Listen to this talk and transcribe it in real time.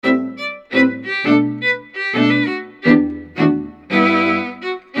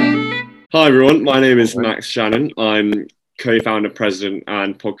Hi everyone, my name is Max Shannon. I'm co-founder, president,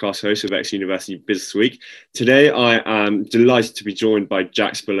 and podcast host of X University Business Week. Today, I am delighted to be joined by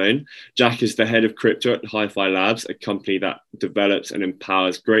Jack Spallone. Jack is the head of crypto at Hi-Fi Labs, a company that develops and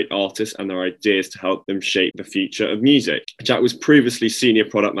empowers great artists and their ideas to help them shape the future of music. Jack was previously senior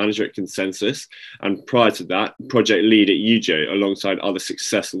product manager at Consensus, and prior to that, project lead at Ujo, alongside other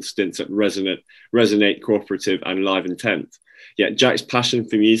successful stints at Resonate Cooperative and Live Intent. Yet Jack's passion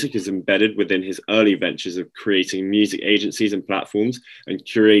for music is embedded within his early ventures of creating music agencies and platforms and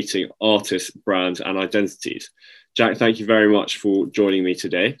curating artists, brands, and identities. Jack, thank you very much for joining me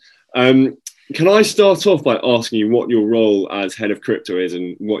today. Can I start off by asking you what your role as head of crypto is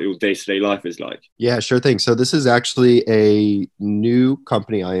and what your day-to-day life is like? Yeah, sure thing. So this is actually a new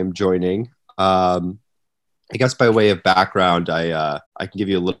company I am joining. I guess by way of background, I can give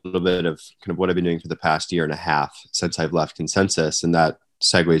you a little bit of kind of what I've been doing for the past year and a half since I've left Consensus, and that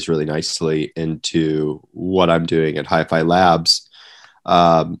segues really nicely into what I'm doing at Hi-Fi Labs.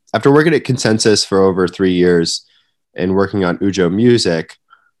 After working at Consensus for over 3 years and working on Ujo Music,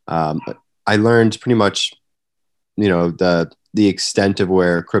 I learned pretty much, the extent of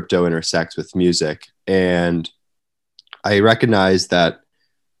where crypto intersects with music, and I recognized that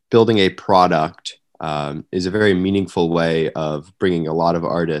building a product is a very meaningful way of bringing a lot of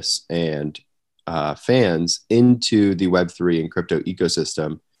artists and fans into the Web3 and crypto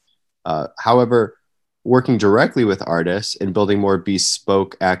ecosystem. However, working directly with artists and building more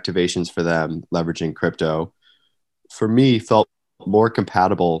bespoke activations for them, leveraging crypto, for me felt more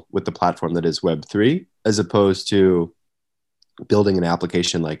compatible with the platform that is Web3, as opposed to building an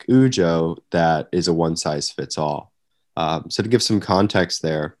application like Ujo that is a one-size-fits-all. So to give some context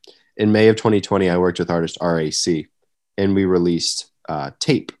there, in May of 2020, I worked with artist RAC, and we released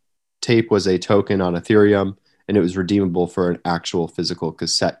Tape. Tape was a token on Ethereum, and it was redeemable for an actual physical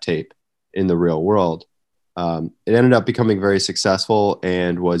cassette tape in the real world. It ended up becoming very successful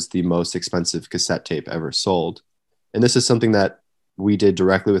and was the most expensive cassette tape ever sold. And this is something that we did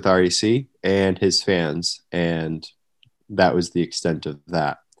directly with RAC and his fans, and that was the extent of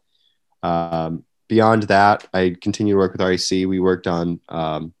that. Beyond that, I continued to work with RAC. We worked on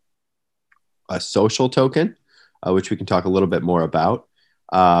a social token, which we can talk a little bit more about.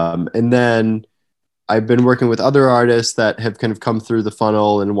 And then I've been working with other artists that have kind of come through the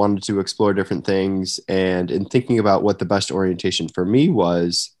funnel and wanted to explore different things. And in thinking about what the best orientation for me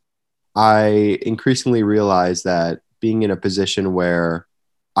was, I increasingly realized that being in a position where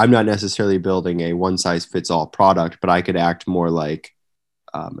I'm not necessarily building a one-size-fits-all product, but I could act more like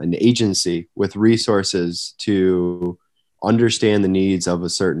an agency with resources to understand the needs of a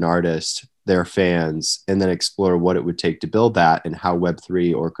certain artist, their fans, and then explore what it would take to build that and how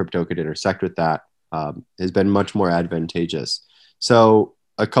Web3 or crypto could intersect with that has been much more advantageous. So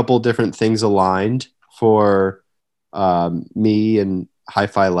a couple different things aligned for me and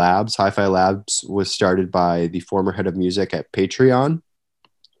Hi-Fi Labs. Hi-Fi Labs was started by the former head of music at Patreon.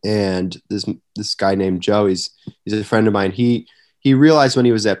 And this guy named Joe, he's a friend of mine. He realized when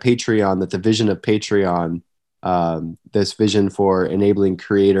he was at Patreon that the vision of Patreon, this vision for enabling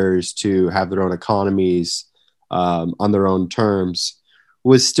creators to have their own economies on their own terms,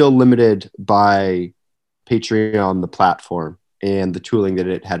 was still limited by Patreon, the platform, and the tooling that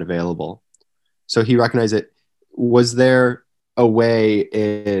it had available. So he recognized it. Was there a way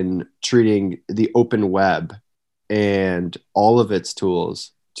in treating the open web and all of its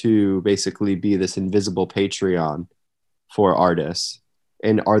tools to basically be this invisible Patreon for artists?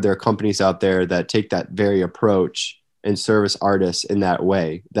 And are there companies out there that take that very approach and service artists in that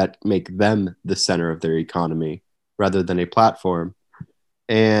way, that make them the center of their economy rather than a platform?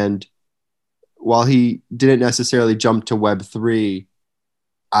 And while he didn't necessarily jump to Web3,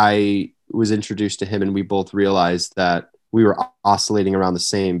 I was introduced to him, and we both realized that we were oscillating around the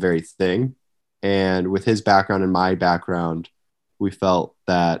same very thing. And with his background and my background, we felt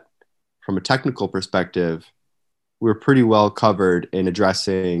that from a technical perspective, we're pretty well covered in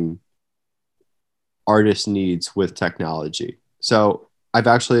addressing artist needs with technology. So I've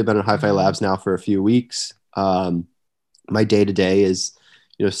actually been at Hi-Fi Labs now for a few weeks. My day-to-day is,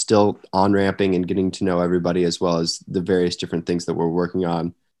 still on-ramping and getting to know everybody, as well as the various different things that we're working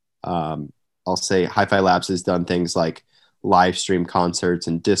on. I'll say Hi-Fi Labs has done things like live stream concerts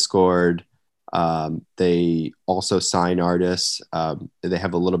and Discord. They also sign artists. They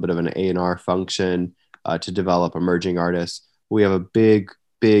have a little bit of an A&R function to develop emerging artists. We have a big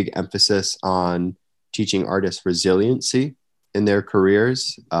emphasis on teaching artists resiliency in their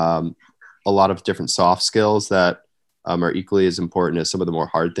careers. A lot of different soft skills that are equally as important as some of the more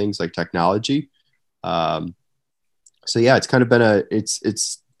hard things like technology. So yeah, it's kind of been it's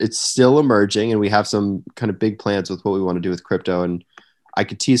it's still emerging, and we have some kind of big plans with what we want to do with crypto. And I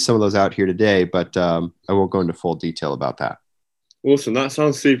could tease some of those out here today, but I won't go into full detail about that. Awesome. That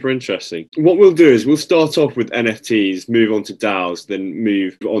sounds super interesting. What we'll do is we'll start off with NFTs, move on to DAOs, then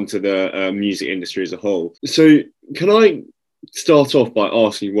move on to the music industry as a whole. So can I start off by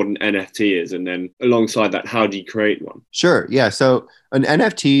asking what an NFT is, and then alongside that, how do you create one? Sure. Yeah. So an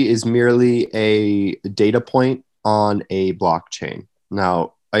NFT is merely a data point on a blockchain.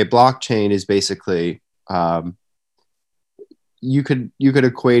 Now, a blockchain is basically you could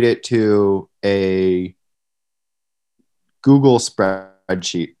equate it to a Google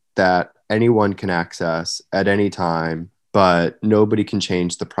spreadsheet that anyone can access at any time, but nobody can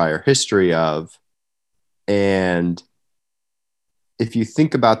change the prior history of. And if you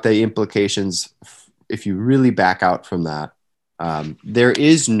think about the implications, if you really back out from that, there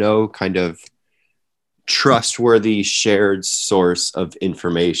is no kind of trustworthy shared source of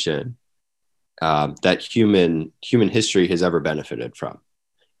information that human history has ever benefited from.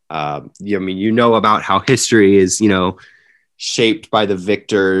 I mean, you know about how history is, shaped by the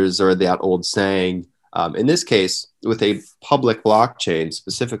victors, or that old saying. In this case, with a public blockchain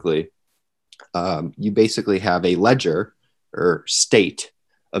specifically, you basically have a ledger or state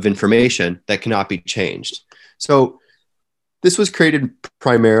of information that cannot be changed. So this was created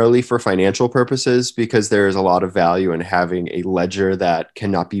primarily for financial purposes, because there is a lot of value in having a ledger that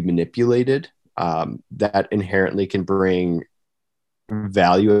cannot be manipulated, that inherently can bring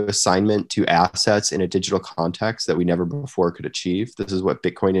value assignment to assets in a digital context that we never before could achieve. This is what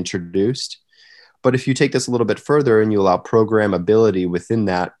Bitcoin introduced. But if you take this a little bit further and you allow programmability within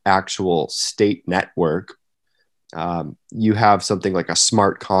that actual state network, you have something like a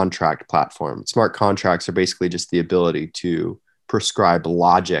smart contract platform. Smart contracts are basically just the ability to prescribe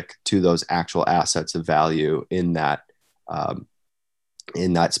logic to those actual assets of value in that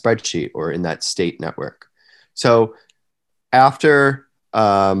spreadsheet or in that state network. So after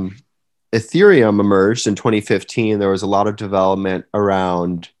Ethereum emerged in 2015, there was a lot of development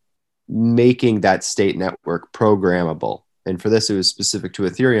around making that state network programmable. And for this, it was specific to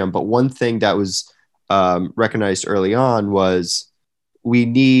Ethereum. But one thing that was recognized early on was we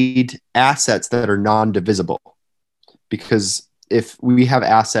need assets that are non-divisible, because if we have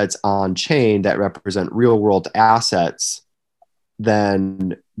assets on chain that represent real world assets,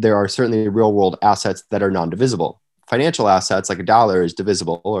 then there are certainly real world assets that are non-divisible. Financial assets like a dollar is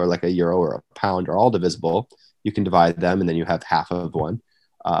divisible, or like a euro or a pound are all divisible. You can divide them and then you have half of one.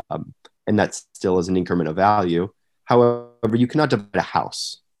 And that still is an increment of value. However, you cannot divide a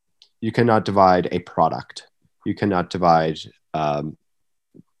house. You cannot divide a product. You cannot divide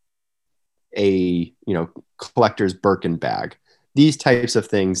a collector's Birkin bag. These types of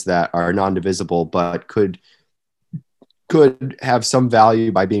things that are non-divisible but could have some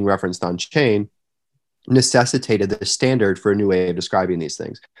value by being referenced on chain necessitated the standard for a new way of describing these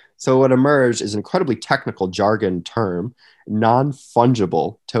things. So what emerged is an incredibly technical jargon term,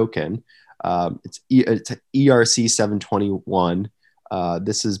 non-fungible token. It's ERC 721.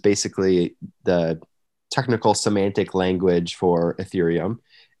 This is basically the technical semantic language for Ethereum.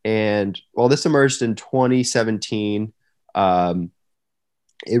 And while this emerged in 2017,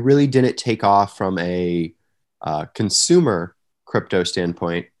 it really didn't take off from a consumer crypto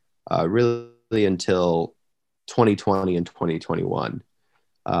standpoint, really until 2020 and 2021.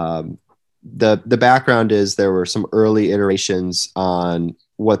 The background is there were some early iterations on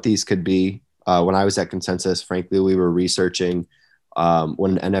what these could be. When I was at Consensus, frankly, we were researching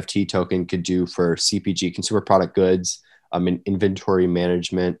what an NFT token could do for CPG, consumer product goods, inventory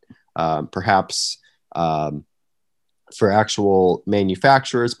management, perhaps for actual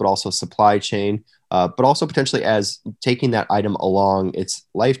manufacturers, but also supply chain, but also potentially as taking that item along its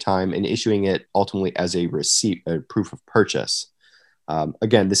lifetime and issuing it ultimately as a receipt, a proof of purchase.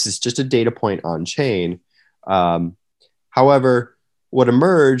 Again, this is just a data point on chain. However, what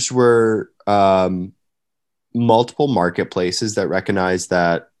emerged were multiple marketplaces that recognized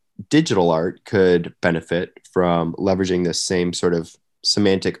that digital art could benefit from leveraging this same sort of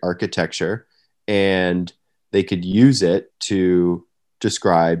semantic architecture, and they could use it to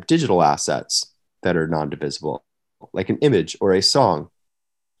describe digital assets that are non-divisible, like an image or a song.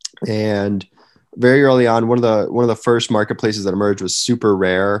 And very early on, one of the first marketplaces that emerged was Super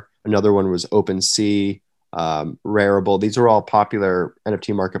Rare. Another one was OpenSea, Rarible. These are all popular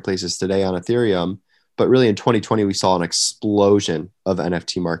NFT marketplaces today on Ethereum. But really in 2020, we saw an explosion of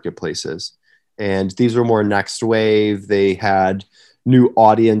NFT marketplaces. And these were more next wave. They had new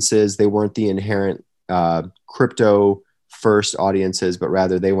audiences. They weren't the inherent crypto first audiences, but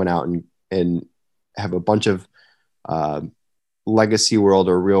rather they went out and have a bunch of legacy world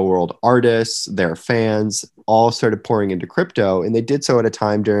or real world artists, their fans, all started pouring into crypto. And they did so at a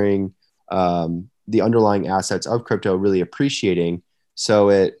time during the underlying assets of crypto really appreciating. So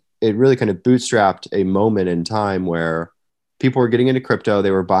it really kind of bootstrapped a moment in time where people were getting into crypto.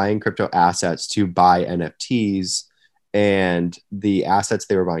 They were buying crypto assets to buy NFTs, and the assets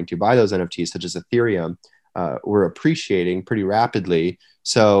they were buying to buy those NFTs, such as Ethereum, were appreciating pretty rapidly.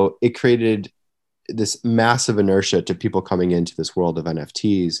 So it created this massive inertia to people coming into this world of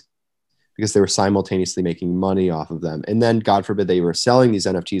NFTs because they were simultaneously making money off of them. And then, God forbid, they were selling these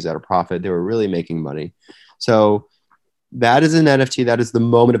NFTs at a profit. They were really making money. So that is an NFT. That is the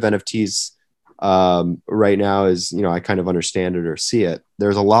moment of NFTs right now, is, I kind of understand it or see it.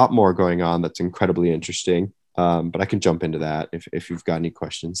 There's a lot more going on that's incredibly interesting. But I can jump into that if you've got any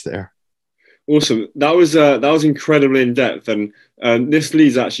questions there. Awesome. That was incredibly in depth, and this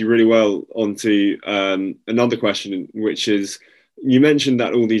leads actually really well onto another question, which is, you mentioned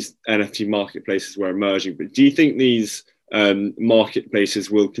that all these NFT marketplaces were emerging, but do you think these marketplaces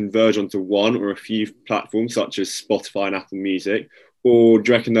will converge onto one or a few platforms such as Spotify and Apple Music, or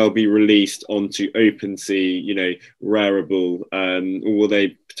do you reckon they'll be released onto OpenSea, Rarible, or will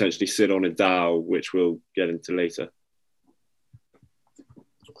they potentially sit on a DAO, which we'll get into later?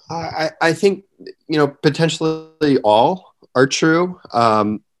 I think, potentially all are true.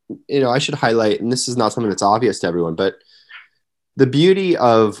 I should highlight, and this is not something that's obvious to everyone, but the beauty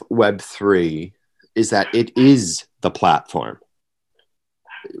of Web3 is that it is the platform.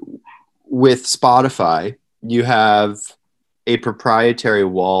 With Spotify, you have a proprietary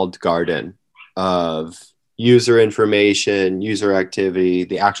walled garden of user information, user activity,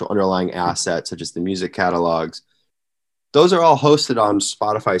 the actual underlying assets, such as the music catalogs. Those are all hosted on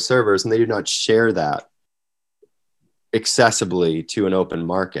Spotify servers, and they do not share that accessibly to an open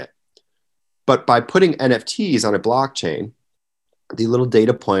market. But by putting NFTs on a blockchain, the little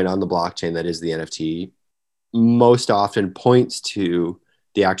data point on the blockchain that is the NFT most often points to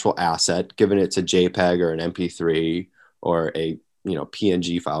the actual asset, given it's a JPEG or an MP3 or a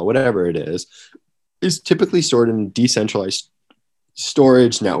PNG file, whatever it is typically stored in a decentralized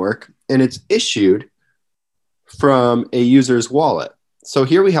storage network, and it's issued from a user's wallet. So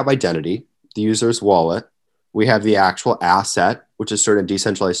here we have identity, the user's wallet. We have the actual asset, which is stored in a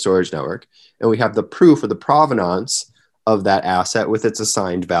decentralized storage network. And we have the proof or the provenance of that asset with its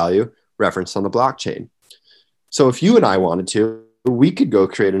assigned value referenced on the blockchain. So if you and I wanted to, we could go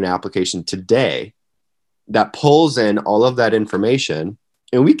create an application today that pulls in all of that information,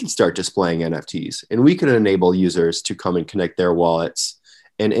 and we can start displaying NFTs, and we can enable users to come and connect their wallets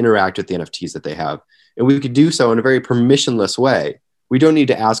and interact with the NFTs that they have. And we could do so in a very permissionless way. We don't need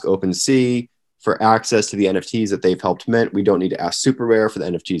to ask OpenSea for access to the NFTs that they've helped mint. We don't need to ask SuperRare for the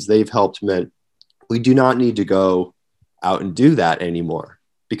NFTs they've helped mint. We do not need to go out and do that anymore,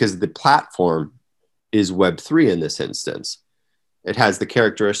 because the platform is Web3 in this instance. It has the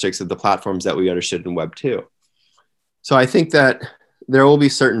characteristics of the platforms that we understood in Web 2. So I think that there will be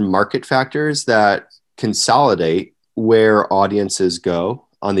certain market factors that consolidate where audiences go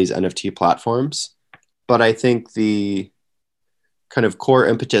on these NFT platforms. But I think the kind of core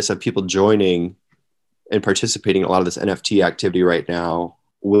impetus of people joining and participating in a lot of this NFT activity right now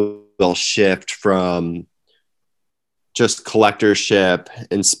will shift from just collectorship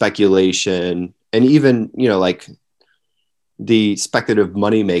and speculation, and even, like the speculative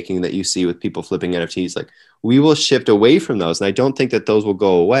money making that you see with people flipping NFTs. Like, we will shift away from those. And I don't think that those will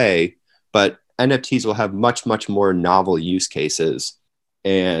go away, but NFTs will have much, much more novel use cases.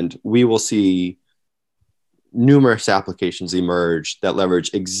 And we will see numerous applications emerge that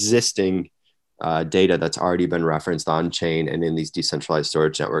leverage existing data that's already been referenced on chain and in these decentralized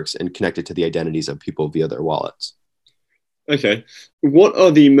storage networks and connected to the identities of people via their wallets. Okay. What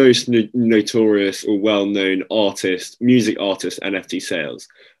are the most notorious or well-known music artist NFT sales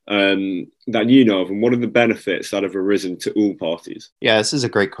that you know of, and what are the benefits that have arisen to all parties? Yeah, this is a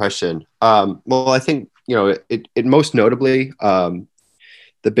great question. Well, I think, it most notably,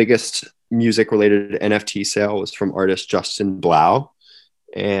 the biggest music-related NFT sale was from artist Justin Blau.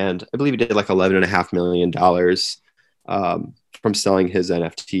 And I believe he did like $11.5 million from selling his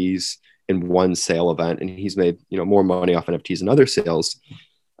NFTs in one sale event. And he's made, more money off NFTs than other sales.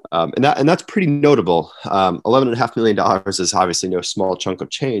 And that's pretty notable. $11.5 million is obviously no small chunk of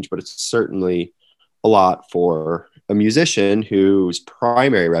change, but it's certainly a lot for a musician whose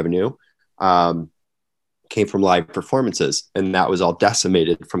primary revenue came from live performances. And that was all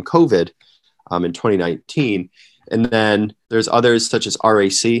decimated from COVID in 2019. And then there's others such as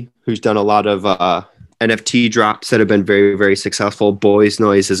RAC, who's done a lot of NFT drops that have been very, very successful. Boys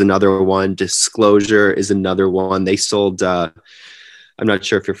Noise is another one. Disclosure is another one. They sold, I'm not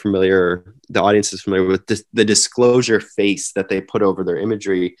sure if you're familiar, the audience is familiar with the Disclosure face that they put over their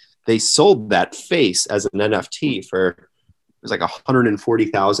imagery. They sold that face as an NFT for, it was like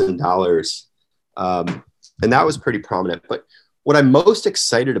 $140,000. And that was pretty prominent. But what I'm most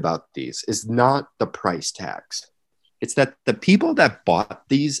excited about these is not the price tags. It's that the people that bought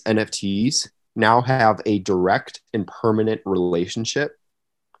these NFTs now have a direct and permanent relationship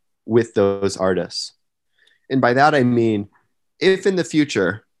with those artists. And by that, I mean, if in the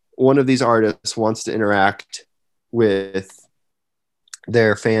future, one of these artists wants to interact with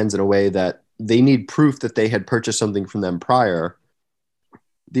their fans in a way that they need proof that they had purchased something from them prior,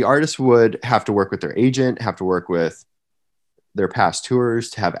 the artist would have to work with their agent, have to work with their past tours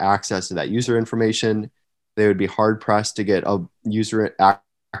to have access to that user information. They would be hard pressed to get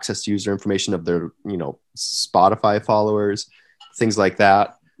access to user information of their, Spotify followers, things like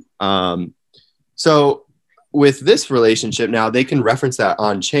that. So with this relationship now, they can reference that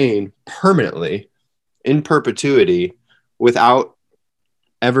on chain permanently in perpetuity without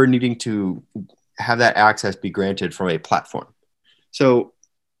ever needing to have that access be granted from a platform. So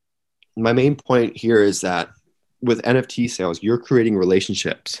my main point here is that with NFT sales, you're creating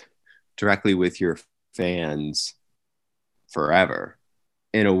relationships directly with your fans forever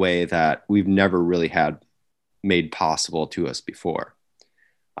in a way that we've never really had made possible to us before.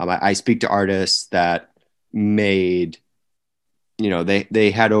 I speak to artists that made,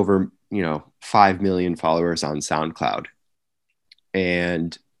 they had over, 5 million followers on SoundCloud.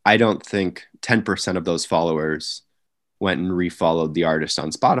 And I don't think 10% of those followers went and refollowed the artist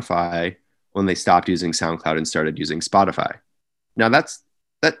on Spotify when they stopped using SoundCloud and started using Spotify. Now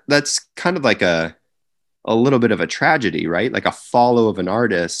that's kind of like a little bit of a tragedy, right? Like a follow of an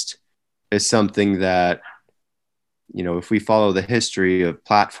artist is something that, if we follow the history of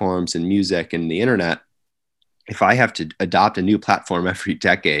platforms and music and the internet, if I have to adopt a new platform every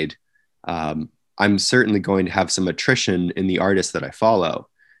decade, I'm certainly going to have some attrition in the artists that I follow.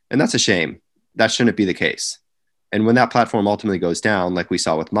 And that's a shame. That shouldn't be the case. And when that platform ultimately goes down, like we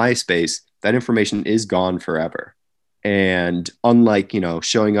saw with MySpace, that information is gone forever. And unlike,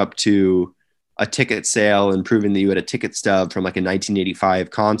 showing up to a ticket sale and proving that you had a ticket stub from like a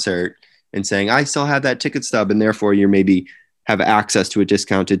 1985 concert and saying, I still have that ticket stub, and therefore you maybe have access to a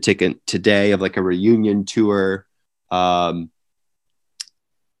discounted ticket today of like a reunion tour.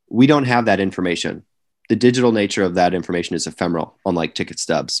 We don't have that information. The digital nature of that information is ephemeral, unlike ticket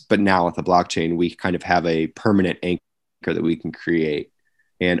stubs. But now with the blockchain, we kind of have a permanent anchor that we can create.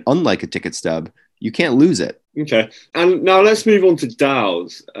 And unlike a ticket stub, you can't lose it. Okay. And now let's move on to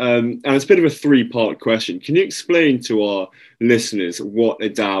DAOs. And it's a bit of a three-part question. Can you explain to our listeners what a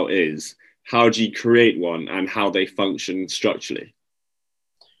DAO is? How do you create one and how they function structurally?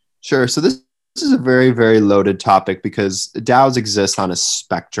 Sure. So this is a very, very loaded topic because DAOs exist on a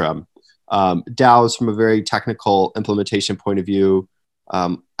spectrum. DAOs, from a very technical implementation point of view,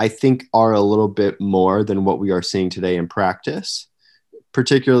 I think are a little bit more than what we are seeing today in practice,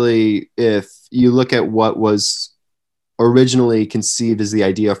 particularly if you look at what was originally conceived as the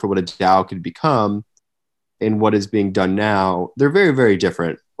idea for what a DAO could become and what is being done now. They're very, very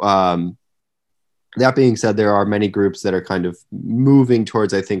different. That being said, there are many groups that are kind of moving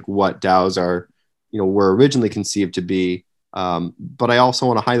towards, I think, what DAOs are, were originally conceived to be. But I also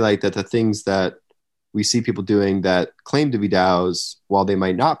want to highlight that the things that we see people doing that claim to be DAOs, while they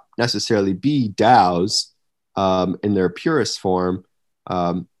might not necessarily be DAOs in their purest form,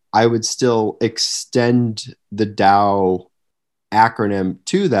 I would still extend the DAO acronym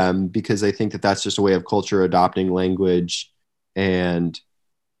to them because I think that that's just a way of culture adopting language. And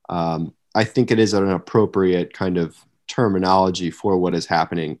I think it is an appropriate kind of terminology for what is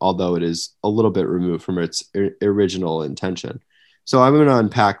happening, although it is a little bit removed from its original intention. So I'm going to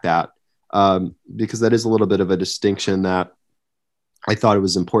unpack that because that is a little bit of a distinction that I thought it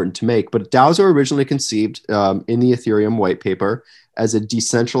was important to make. But DAOs are originally conceived in the Ethereum white paper as a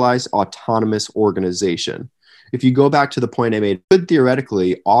decentralized autonomous organization. If you go back to the point I made, could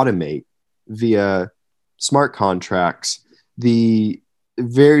theoretically automate via smart contracts the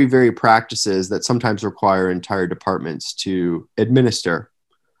very, very practices that sometimes require entire departments to administer.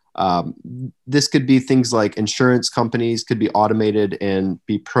 This could be things like insurance companies could be automated and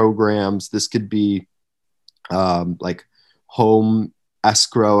be programs. This could be like home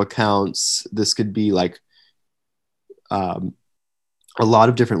escrow accounts. This could be like a lot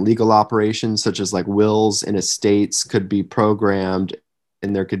of different legal operations, such as like wills and estates could be programmed.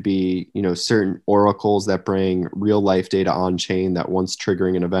 And there could be, certain oracles that bring real life data on chain that once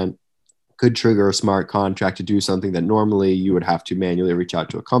triggering an event could trigger a smart contract to do something that normally you would have to manually reach out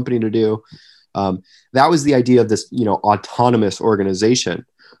to a company to do. That was the idea of this, autonomous organization.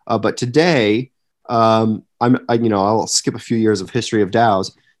 But today, I'll skip a few years of history of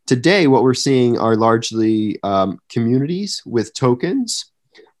DAOs. Today, what we're seeing are largely communities with tokens,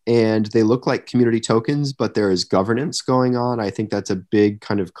 and they look like community tokens, but there is governance going on. I think that's a big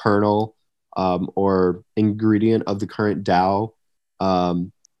kind of kernel or ingredient of the current DAO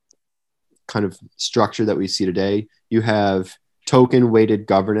kind of structure that we see today. You have token weighted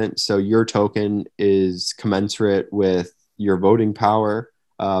governance. So your token is commensurate with your voting power.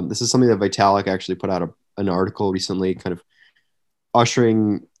 This is something that Vitalik actually put out an article recently, kind of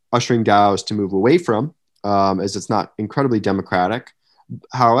ushering DAOs to move away from, as it's not incredibly democratic.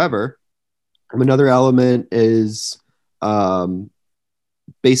 However, another element is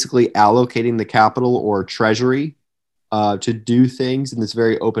basically allocating the capital or treasury to do things in this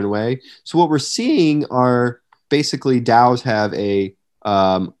very open way. So what we're seeing are basically DAOs have a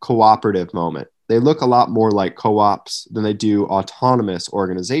cooperative moment. They look a lot more like co-ops than they do autonomous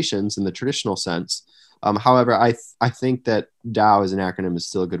organizations in the traditional sense. However, I think that DAO as an acronym is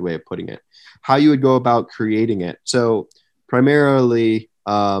still a good way of putting it. How you would go about creating it. So primarily,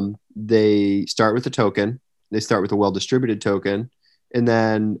 they start with a token. They start with a well-distributed token. And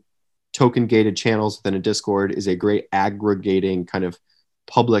then token gated channels within a Discord is a great aggregating kind of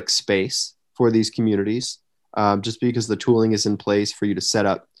public space for these communities. Just because the tooling is in place for you to set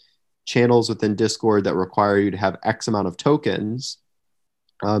up channels within Discord that require you to have X amount of tokens.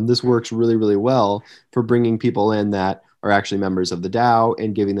 This works really, really well for bringing people in that are actually members of the DAO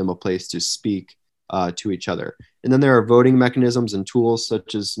and giving them a place to speak to each other. And then there are voting mechanisms and tools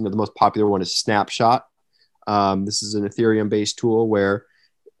such as, the most popular one is Snapshot. This is an Ethereum-based tool where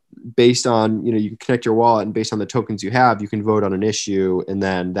based on, you can connect your wallet and based on the tokens you have, you can vote on an issue, and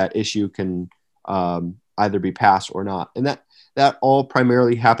then that issue can either be passed or not. And that all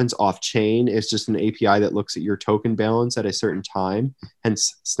primarily happens off chain. It's just an API that looks at your token balance at a certain time,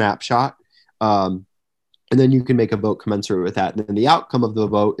 hence Snapshot. And then you can make a vote commensurate with that. And then the outcome of the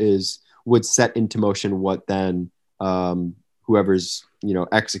vote would set into motion what then whoever's,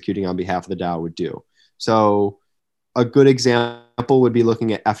 executing on behalf of the DAO would do. So a good example would be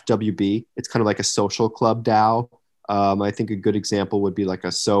looking at FWB. It's kind of like a social club DAO. I think a good example would be like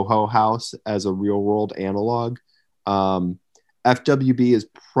a Soho House as a real world analog. FWB is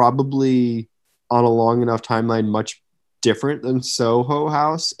probably on a long enough timeline much different than Soho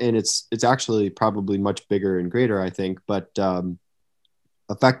House, and it's actually probably much bigger and greater, I think. But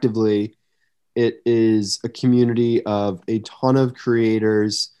effectively, it is a community of a ton of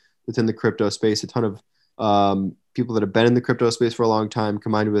creators within the crypto space, a ton of people that have been in the crypto space for a long time,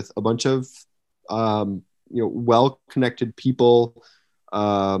 combined with a bunch of well-connected people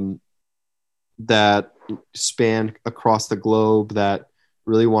that span across the globe that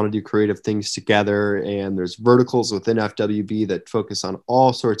really want to do creative things together. And there's verticals within FWB that focus on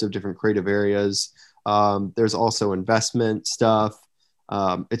all sorts of different creative areas. There's also investment stuff.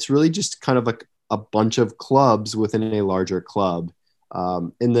 It's really just kind of like a bunch of clubs within a larger club.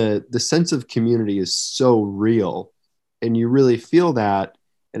 And the sense of community is so real, and you really feel that.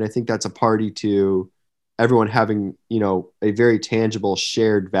 And I think that's a party to everyone having, a very tangible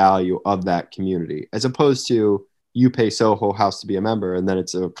shared value of that community, as opposed to you pay Soho House to be a member, and then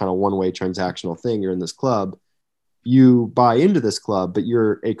it's a kind of one-way transactional thing. You're in this club, you buy into this club, but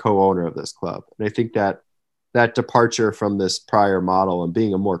you're a co-owner of this club. And I think that departure from this prior model and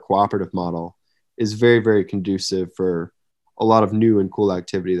being a more cooperative model is very, very conducive for a lot of new and cool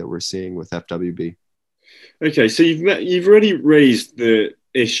activity that we're seeing with FWB. Okay, so you've already raised the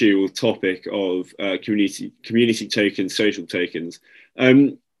issue or topic of community tokens, social tokens.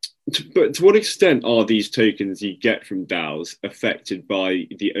 But to what extent are these tokens you get from DAOs affected by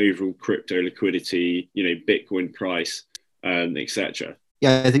the overall crypto liquidity, Bitcoin price, etc.?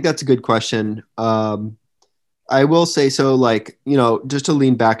 Yeah, I think that's a good question. I will say so, just to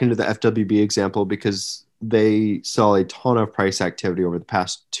lean back into the FWB example, because they saw a ton of price activity over the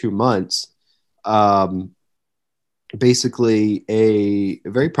past 2 months. Basically, a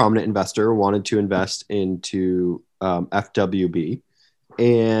very prominent investor wanted to invest into FWB,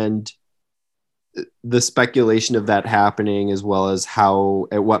 and the speculation of that happening, as well as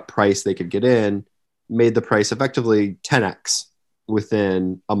at what price they could get in, made the price effectively 10x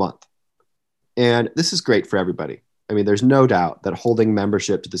within a month. And this is great for everybody. I mean, there's no doubt that holding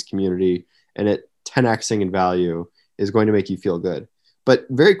membership to this community and it 10xing in value is going to make you feel good. But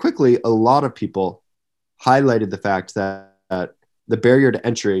very quickly, a lot of people highlighted the fact that the barrier to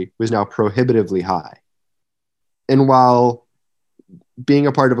entry was now prohibitively high. And while being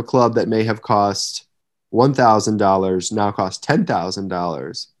a part of a club that may have cost $1,000 now costs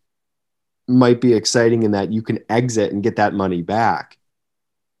 $10,000 might be exciting in that you can exit and get that money back.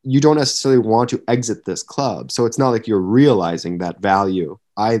 You don't necessarily want to exit this club. So it's not like you're realizing that value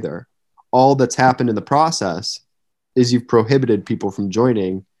either. All that's happened in the process is you've prohibited people from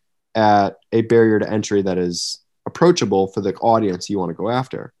joining at a barrier to entry that is approachable for the audience you want to go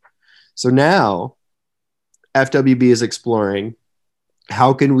after. So now FWB is exploring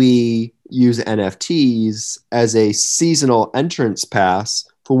how can we use NFTs as a seasonal entrance pass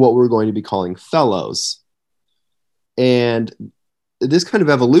for what we're going to be calling fellows. And this kind of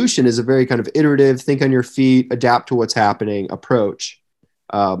evolution is a very kind of iterative, think on your feet, adapt to what's happening approach.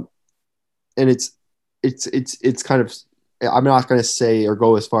 And it's kind of, I'm not going to say or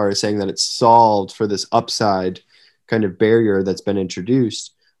go as far as saying that it's solved for this upside kind of barrier that's been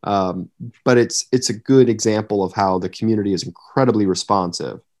introduced. But it's a good example of how the community is incredibly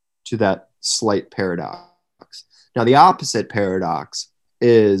responsive to that slight paradox. Now, the opposite paradox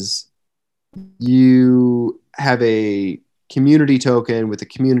is you have a community token with a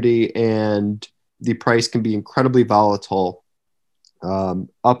community and the price can be incredibly volatile,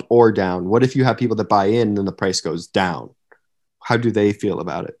 up or down. What if you have people that buy in and then the price goes down? How do they feel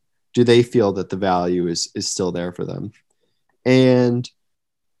about it? Do they feel that the value is still there for them? And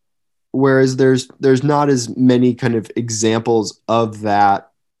whereas there's not as many kind of examples of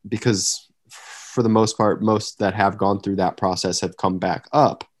that, because for the most part, most that have gone through that process have come back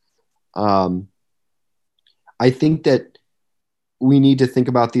up. I think that we need to think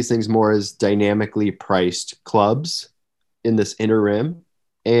about these things more as dynamically priced clubs in this inner rim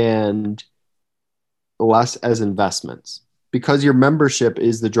and less as investments, because your membership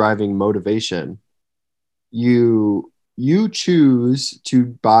is the driving motivation. You choose to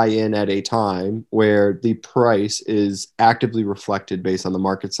buy in at a time where the price is actively reflected based on the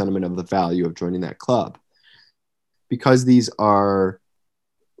market sentiment of the value of joining that club. Because these are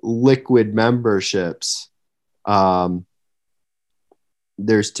liquid memberships,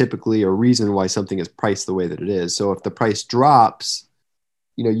 there's typically a reason why something is priced the way that it is. So if the price drops,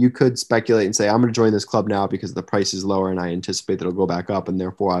 you could speculate and say, I'm going to join this club now because the price is lower and I anticipate that it'll go back up and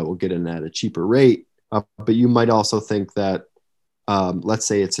therefore I will get in at a cheaper rate. But you might also think that, let's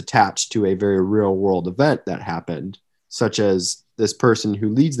say it's attached to a very real world event that happened, such as this person who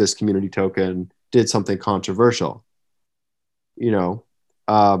leads this community token did something controversial.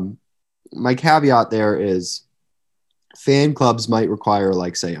 My caveat there is fan clubs might require,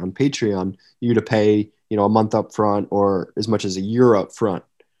 like say on Patreon, you to pay, a month up front or as much as a year up front.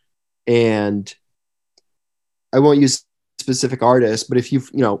 And I won't use specific artists, but if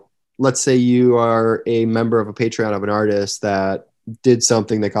let's say you are a member of a Patreon of an artist that did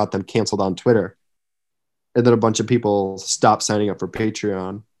something that got them canceled on Twitter, and then a bunch of people stop signing up for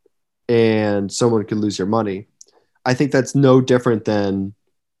Patreon and someone could lose your money. I think that's no different than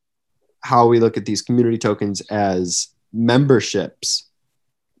how we look at these community tokens as memberships,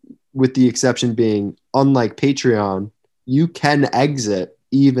 with the exception being, unlike Patreon, you can exit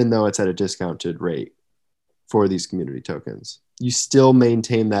even though it's at a discounted rate for these community tokens. You still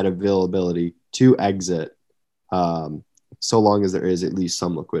maintain that availability to exit, so long as there is at least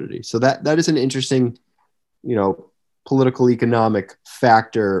some liquidity. So that is an interesting, political economic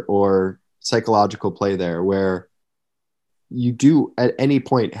factor or psychological play there, where you do at any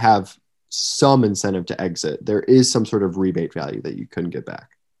point have some incentive to exit. There is some sort of rebate value that you couldn't get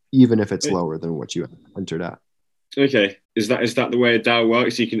back, even if it's lower than what you entered at. Okay. Is that the way a DAO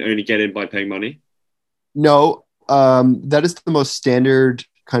works? You can only get in by paying money? No, that is the most standard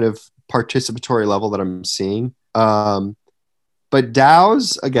kind of participatory level that I'm seeing. But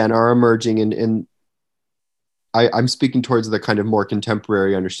DAOs, again, are emerging, and I'm speaking towards the kind of more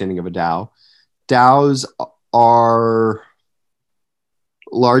contemporary understanding of a DAO. DAOs are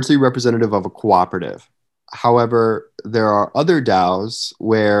largely representative of a cooperative. However, there are other DAOs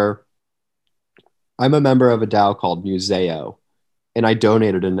where I'm a member of a DAO called Museo, and I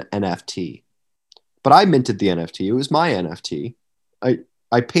donated an NFT. But I minted the NFT. It was my NFT.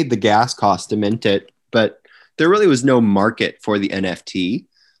 I paid the gas cost to mint it, but there really was no market for the NFT.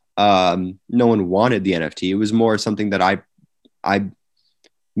 No one wanted the NFT. It was more something that I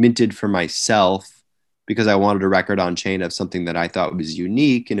minted for myself because I wanted a record on chain of something that I thought was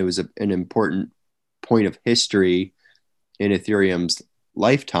unique, and it was an important point of history in Ethereum's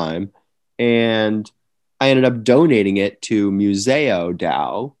lifetime. And I ended up donating it to Museo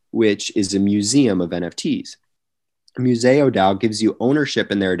DAO, which is a museum of NFTs. Museo DAO gives you ownership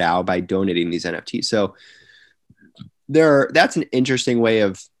in their DAO by donating these NFTs. So that's an interesting way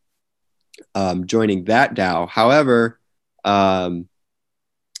of joining that DAO. However,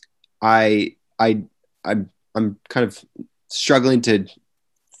 I I I'm kind of struggling to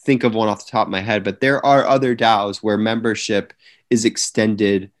think of one off the top of my head, but there are other DAOs where membership is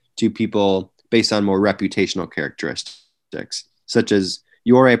extended to people based on more reputational characteristics, such as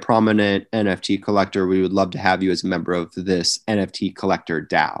you're a prominent NFT collector. We would love to have you as a member of this NFT collector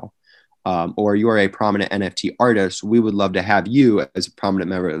DAO. Or you're a prominent NFT artist. We would love to have you as a prominent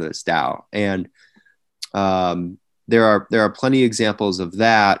member of this DAO. And there are plenty of examples of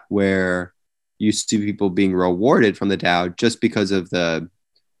that where you see people being rewarded from the DAO just because of the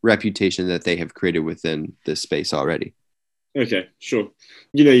reputation that they have created within this space already. Okay, sure.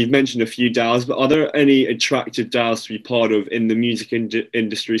 You've mentioned a few DAOs, but are there any attractive DAOs to be part of in the music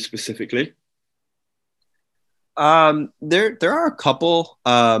industry specifically? There are a couple.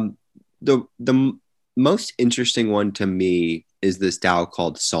 The most interesting one to me is this DAO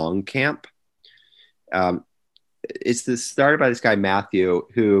called Songcamp. It's started by this guy Matthew,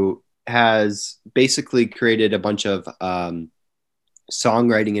 who has basically created a bunch of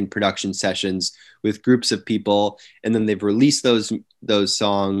songwriting and production sessions with groups of people, and then they've released those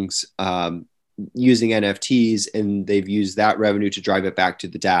songs using NFTs, and they've used that revenue to drive it back to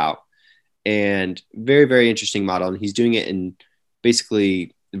the DAO. And very, very interesting model. And he's doing it in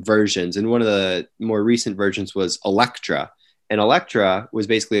basically versions. And one of the more recent versions was Elektra. And Elektra was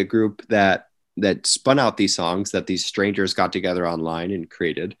basically a group that spun out these songs that these strangers got together online and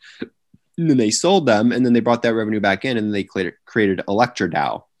created. And then they sold them, and then they brought that revenue back in, and they created Elektra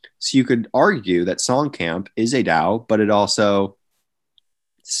DAO. So you could argue that Songcamp is a DAO, but it also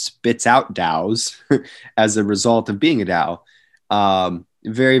spits out DAOs as a result of being a DAO.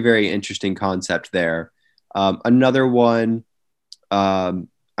 Very, very interesting concept there. Another one,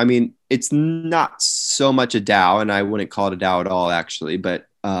 it's not so much a DAO, and I wouldn't call it a DAO at all, actually, but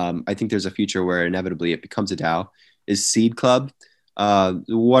I think there's a future where inevitably it becomes a DAO, is Seed Club.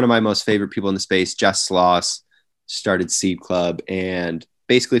 One of my most favorite people in the space, Jess Sloss, started Seed Club and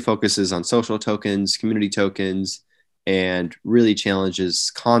basically focuses on social tokens, community tokens, and really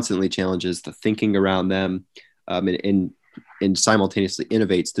constantly challenges the thinking around them, and simultaneously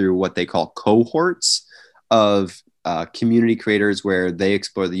innovates through what they call cohorts of community creators where they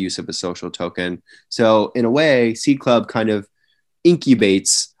explore the use of a social token. So in a way, Seed Club kind of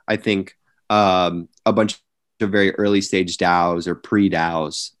incubates, I think, a bunch of very early stage DAOs or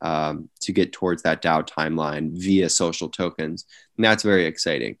pre-DAOs to get towards that DAO timeline via social tokens. And that's very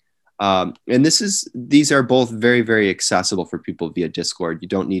exciting. And these are both very, very accessible for people via Discord. You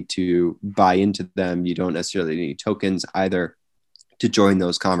don't need to buy into them. You don't necessarily need tokens either to join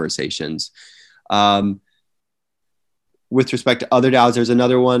those conversations. With respect to other DAOs, there's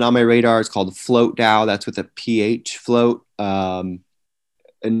another one on my radar. It's called Float DAO. That's with a PH, Float.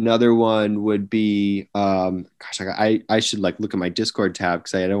 Another one would be, I should look at my Discord tab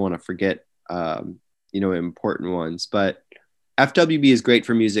because I don't want to forget, important ones. But FWB is great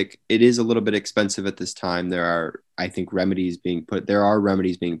for music. It is a little bit expensive at this time. There are remedies being put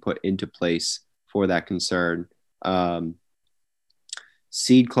into place for that concern.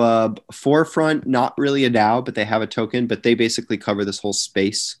 Seed Club, Forefront, not really a DAO, but they have a token, but they basically cover this whole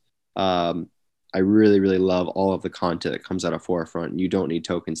space. I really, really love all of the content that comes out of Forefront. You don't need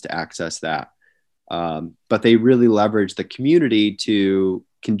tokens to access that. But they really leverage the community to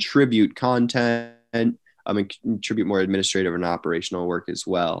contribute content and contribute more administrative and operational work as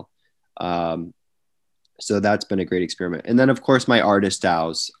well. So that's been a great experiment. And then, of course, my artist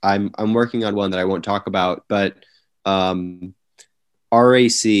DAOs. I'm working on one that I won't talk about, but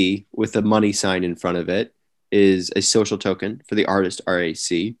RAC with a money sign in front of it is a social token for the artist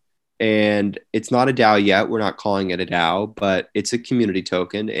RAC. And it's not a DAO yet. We're not calling it a DAO, but it's a community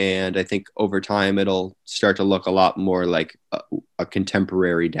token. And I think over time, it'll start to look a lot more like a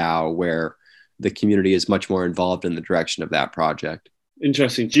contemporary DAO where the community is much more involved in the direction of that project.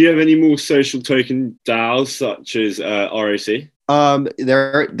 Interesting. Do you have any more social token DAOs such as RAC?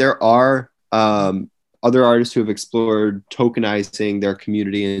 There are other artists who have explored tokenizing their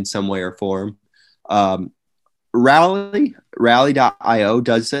community in some way or form. Rally.io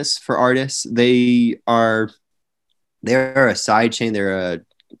does this for artists. They're a side chain. They're a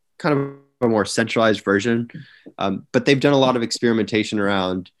kind of a more centralized version, but they've done a lot of experimentation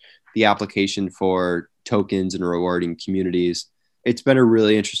around the application for tokens and rewarding communities. It's been a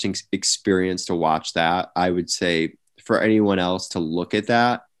really interesting experience to watch that. I would say for anyone else to look at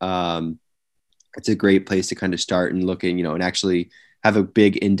that, it's a great place to kind of start and look at, and actually have a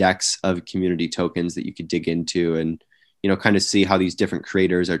big index of community tokens that you could dig into and, kind of see how these different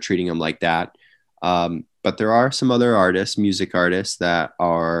creators are treating them like that. But there are some other artists, music artists, that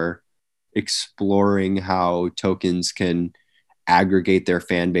are exploring how tokens can aggregate their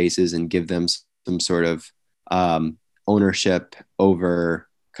fan bases and give them some sort of ownership over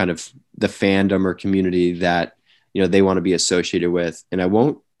kind of the fandom or community that, you know, they want to be associated with. And I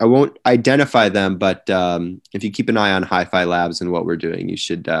won't identify them, but if you keep an eye on Hi-Fi Labs and what we're doing, you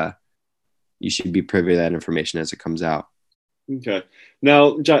should be privy to that information as it comes out. Okay.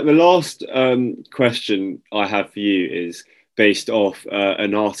 Now, Jack, the last question I have for you is based off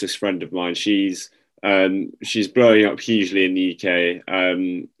an artist friend of mine. She's blowing up hugely in the UK.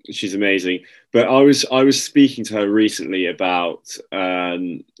 She's amazing. But I was speaking to her recently about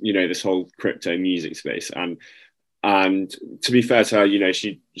this whole crypto music space, and to be fair to her, you know,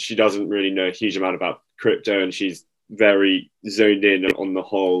 she doesn't really know a huge amount about crypto, and she's very zoned in on the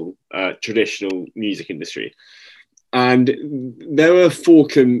whole traditional music industry. And there were four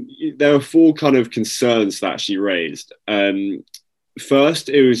kind of concerns that she raised. First,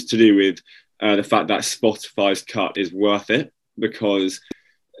 it was to do with the fact that Spotify's cut is worth it, because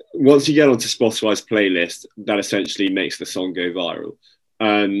once you get onto Spotify's playlist, that essentially makes the song go viral.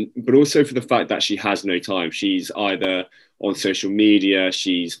 But also for the fact that she has no time. She's either on social media,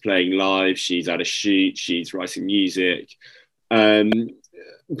 she's playing live, she's at a shoot, she's writing music.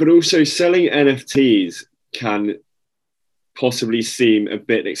 But also selling NFTs can possibly seem a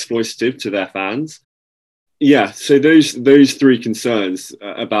bit exploitative to their fans. Yeah, so those three concerns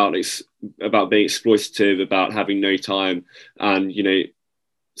about being exploitative, about having no time, and, you know,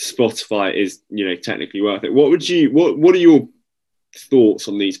 Spotify is, you know, technically worth it. What are your thoughts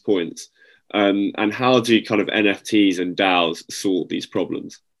on these points, and how do kind of NFTs and DAOs solve these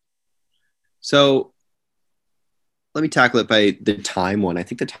problems? So let me tackle it by the time one. I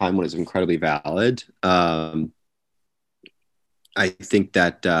think the time one is incredibly valid. I think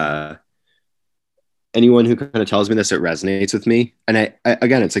that anyone who kind of tells me this, it resonates with me. And I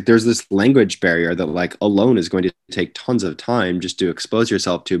again, it's like there's this language barrier that like alone is going to take tons of time just to expose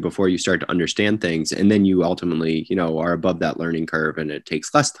yourself to before you start to understand things. And then you ultimately, you know, are above that learning curve, and it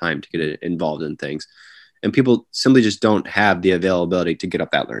takes less time to get involved in things. And people simply just don't have the availability to get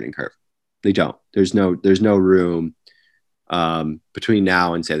up that learning curve. They don't. There's no room between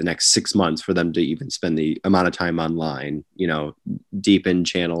now and say the next 6 months for them to even spend the amount of time online, you know, deep in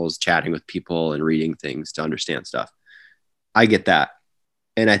channels, chatting with people and reading things to understand stuff. I get that.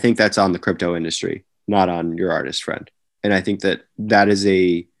 And I think that's on the crypto industry, not on your artist friend. And I think that is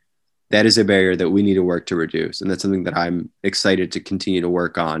a barrier that we need to work to reduce. And that's something that I'm excited to continue to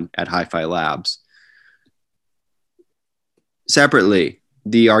work on at Hi-Fi Labs. Separately,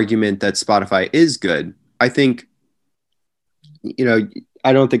 the argument that Spotify is good, I think, you know,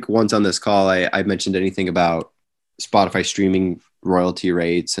 I don't think once on this call I mentioned anything about Spotify streaming royalty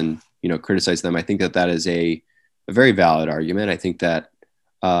rates and, you know, criticize them. I think that is a very valid argument. I think that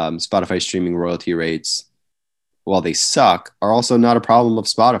Spotify streaming royalty rates, while they suck, are also not a problem of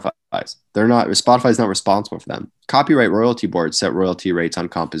Spotify's. Spotify's not responsible for them. Copyright royalty boards set royalty rates on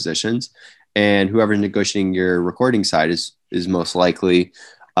compositions, and whoever's negotiating your recording side is most likely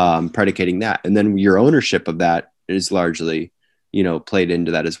predicating that. And then your ownership of that is largely, you know, played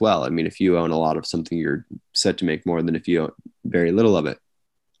into that as well. I mean, if you own a lot of something, you're set to make more than if you own very little of it.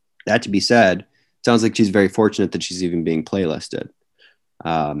 That to be said, it sounds like she's very fortunate that she's even being playlisted.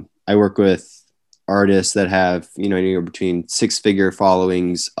 I work with artists that have, you know, anywhere between 6-figure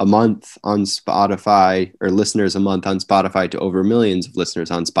followings a month on Spotify, or listeners a month on Spotify, to over millions of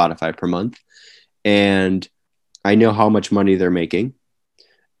listeners on Spotify per month. And I know how much money they're making.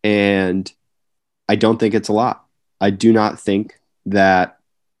 And I don't think it's a lot. I do not think that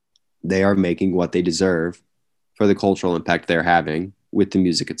they are making what they deserve for the cultural impact they're having with the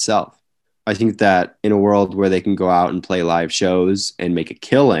music itself. I think that in a world where they can go out and play live shows and make a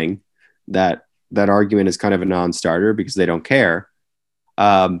killing, that argument is kind of a non-starter because they don't care.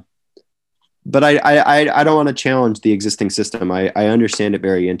 But I don't want to challenge the existing system. I understand it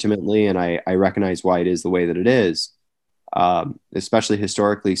very intimately, and I recognize why it is the way that it is. Especially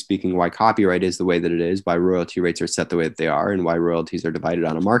historically speaking, why copyright is the way that it is, why royalty rates are set the way that they are, and why royalties are divided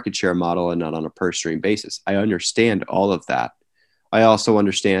on a market share model and not on a per stream basis. I understand all of that. I also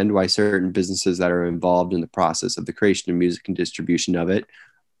understand why certain businesses that are involved in the process of the creation of music and distribution of it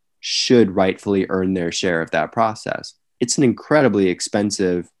should rightfully earn their share of that process. It's an incredibly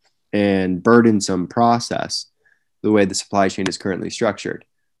expensive and burdensome process, the way the supply chain is currently structured.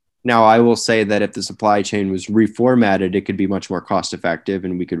 Now, I will say that if the supply chain was reformatted, it could be much more cost effective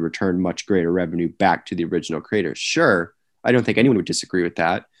and we could return much greater revenue back to the original creators. Sure, I don't think anyone would disagree with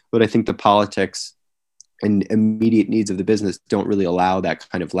that, but I think the politics and immediate needs of the business don't really allow that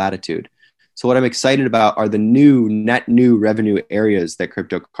kind of latitude. So what I'm excited about are the net new revenue areas that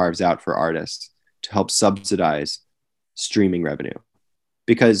crypto carves out for artists to help subsidize streaming revenue,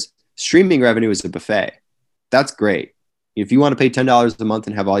 because streaming revenue is a buffet. That's great. If you want to pay $10 a month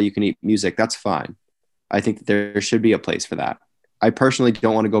and have all you can eat music, that's fine. I think that there should be a place for that. I personally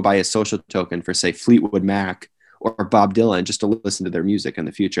don't want to go buy a social token for, say, Fleetwood Mac or Bob Dylan just to listen to their music in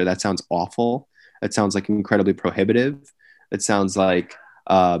the future. That sounds awful. That sounds like incredibly prohibitive. It sounds like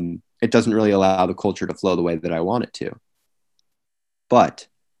it doesn't really allow the culture to flow the way that I want it to. But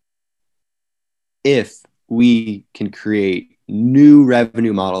if we can create new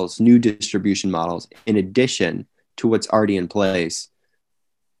revenue models, new distribution models, in addition to what's already in place,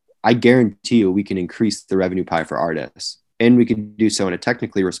 I guarantee you we can increase the revenue pie for artists. And we can do so in a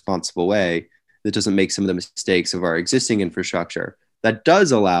technically responsible way that doesn't make some of the mistakes of our existing infrastructure, that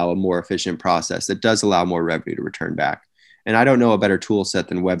does allow a more efficient process, that does allow more revenue to return back. And I don't know a better tool set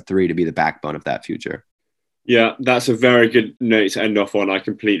than Web3 to be the backbone of that future. Yeah, that's a very good note to end off on. I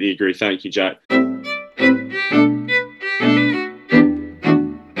completely agree. Thank you, Jack.